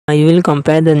You will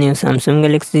compare the new Samsung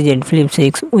Galaxy Z Flip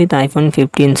 6 with iPhone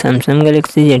 15. Samsung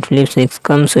Galaxy Z Flip 6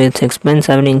 comes with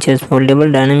 6.7 inches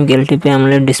foldable dynamic LTP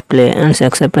AMOLED display and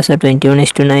success ratio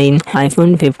 21:9.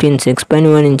 iPhone 15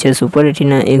 6.1 inches Super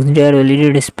Retina XDR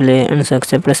OLED display and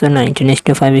success ratio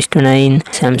 19:5:9.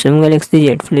 Samsung Galaxy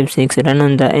Z Flip 6 run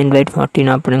on the Android 14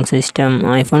 operating system.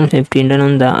 iPhone 15 run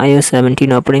on the iOS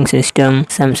 17 operating system.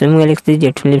 Samsung Galaxy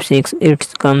Z Flip 6 it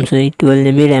comes with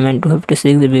 12GB RAM and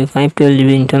 256GB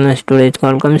 512GB internal storage.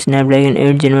 Qualcomm Snapdragon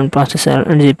 8 Gen 1 processor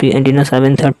and GP Adreno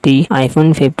 730.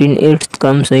 iPhone 15 it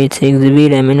comes with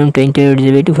 6GB RAM and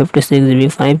 28GB 256GB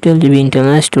 512GB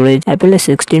internal storage. Apple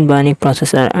A16 Bionic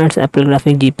processor and Apple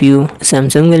graphic GPU.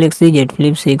 Samsung Galaxy Z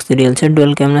Flip 6 real set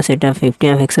dual camera setup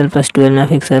 50MP plus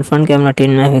 12MP front camera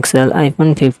 10MP.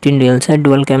 iPhone 15 real set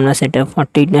dual camera setup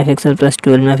 48MP plus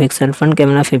 12MP front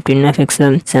camera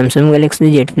 15MP. Samsung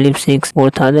Galaxy Z Flip 6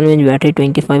 4000mAh battery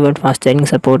 25W fast charging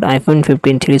support. iPhone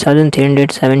 15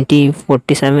 3370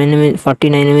 47mAh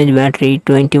 49mAh battery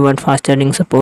 20W fast charging support.